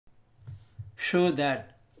show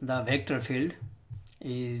that the vector field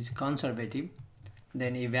is conservative,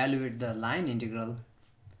 then evaluate the line integral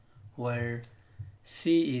where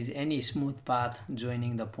C is any smooth path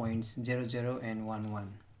joining the points 0, 0 and 1,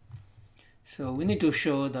 1. So we need to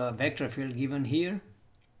show the vector field given here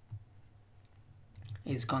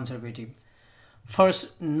is conservative.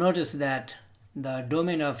 First, notice that the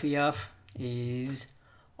domain of F is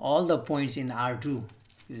all the points in R2.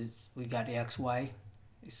 We got X, Y,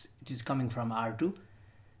 it is coming from R2,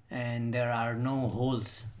 and there are no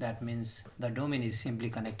holes. That means the domain is simply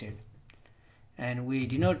connected. And we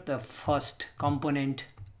denote the first component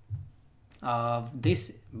of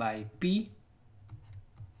this by P,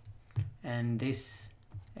 and this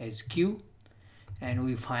is Q, and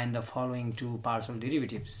we find the following two partial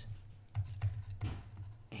derivatives.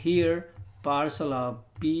 Here, partial of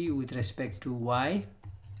P with respect to Y.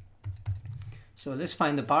 So let's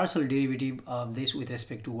find the partial derivative of this with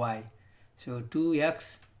respect to Y. So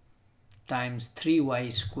 2x times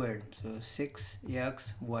 3y squared, so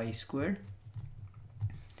 6xy squared,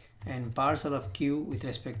 and partial of Q with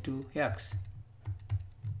respect to x,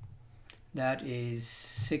 that is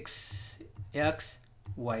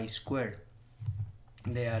 6xy squared.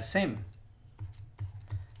 They are same.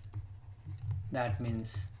 That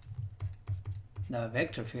means the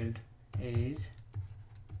vector field is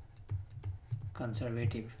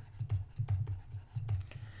conservative.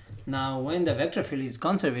 Now when the vector field is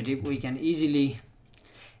conservative, we can easily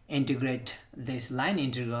integrate this line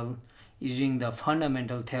integral using the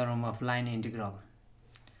fundamental theorem of line integral.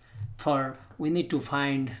 For we need to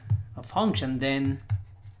find a function, then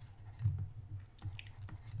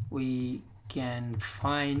we can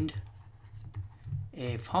find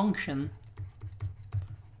a function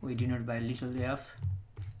we denote by little f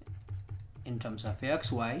in terms of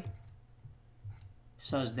x, y,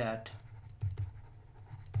 such that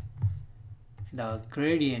the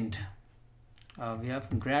gradient of f,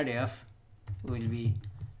 grad f, will be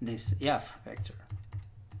this f vector.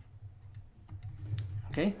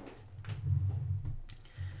 Okay.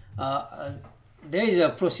 There is a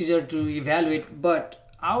procedure to evaluate, but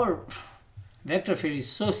our vector field is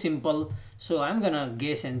so simple, so I'm gonna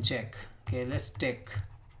guess and check. Okay, let's take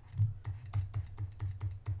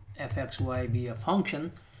fxy be a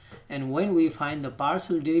function, and when we find the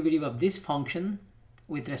partial derivative of this function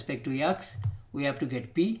with respect to x, we have to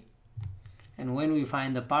get p, and when we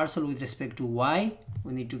find the partial with respect to y,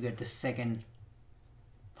 we need to get the second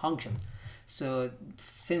function. So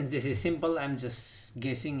since this is simple, I'm just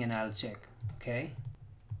guessing and I'll check. Okay,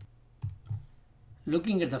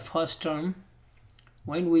 looking at the first term,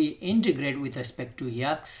 when we integrate with respect to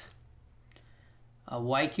x,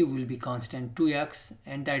 y cube will be constant, 2x,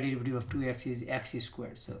 antiderivative of 2x is x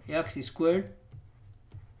squared. So x squared,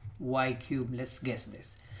 y cube, let's guess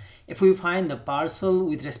this. If we find the partial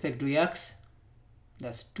with respect to x,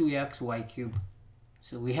 that's 2x y cube.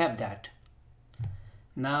 So we have that.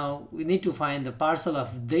 Now we need to find the partial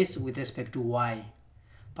of this with respect to y.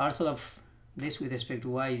 Partial of this with respect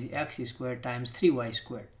to y is x squared times 3y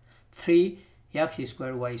squared. 3x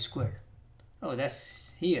squared y squared. Oh,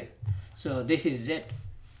 that's here. So this is it.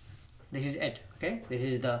 This is it. Okay, this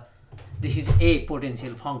is a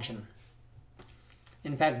potential function.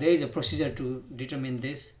 In fact, there is a procedure to determine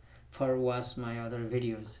this. For watch my other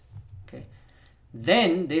videos. Okay,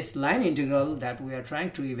 then this line integral that we are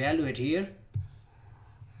trying to evaluate here,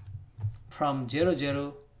 from 0,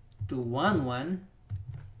 0 to 1, 1.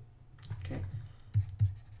 Okay,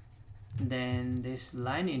 then this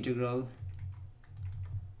line integral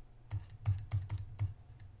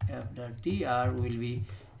f dot dr will be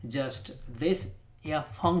just this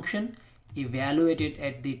f function evaluated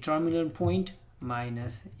at the terminal point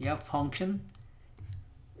minus f function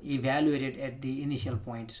evaluated at the initial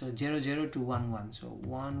point. So 0, 0 to 1, 1. So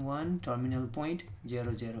 1, 1 terminal point,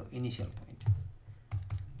 0, 0 initial point,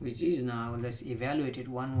 which is now, let's evaluate it,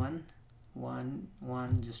 1, 1, 1,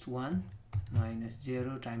 1, just 1, minus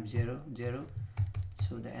 0 times 0, 0.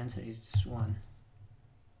 So the answer is just 1.